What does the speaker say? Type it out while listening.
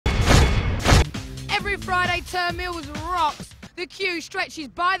Every Friday, Turnmills rocks. The queue stretches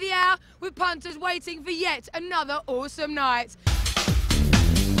by the hour, with punters waiting for yet another awesome night.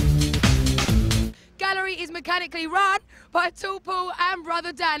 Gallery is mechanically run by Tall Paul and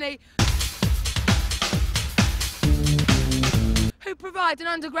brother Danny, who provide an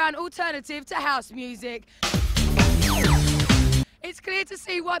underground alternative to house music. It's clear to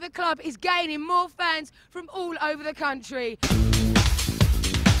see why the club is gaining more fans from all over the country.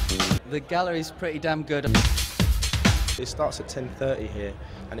 The gallery's pretty damn good. It starts at 10:30 here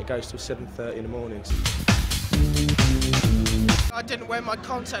and it goes till 7:30 in the mornings. I didn't wear my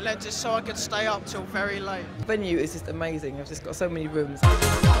contact lenses so I could stay up till very late. The venue is just amazing. I've just got so many rooms.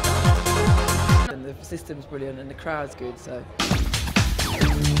 And the system's brilliant and the crowd's good, so.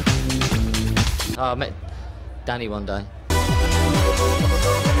 Oh, I met Danny one day. It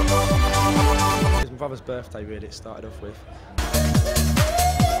was my brother's birthday really it started off with.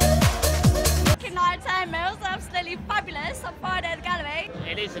 Night Turnmills, absolutely fabulous on Friday at the gallery.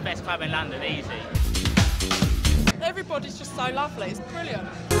 It is the best club in London, easy. Everybody's just so lovely, it's brilliant.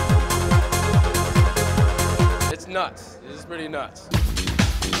 It's nuts, it's really nuts. It's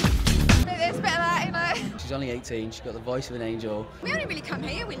a bit of that, you know. She's only 18, she's got the voice of an angel. We only really come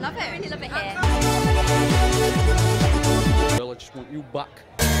here, we love it. We really love it here. Well, I just want you back.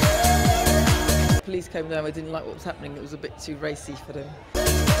 The police came down, they didn't like what was happening, it was a bit too racy for them.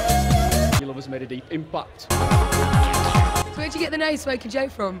 Your love has made a deep impact. So where'd you get the name Smokin Jo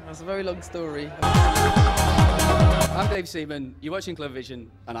from? That's a very long story. I'm Dave Seaman, you're watching CLUBAVISION,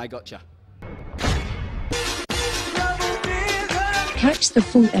 and I gotcha. Catch the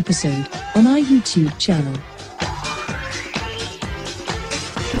full episode on our YouTube channel.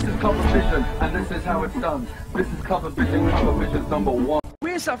 This is CLUBAVISION, and this is how it's done. This is CLUBAVISION, CLUBAVISION #1.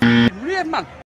 Where's that f***ing rave, man?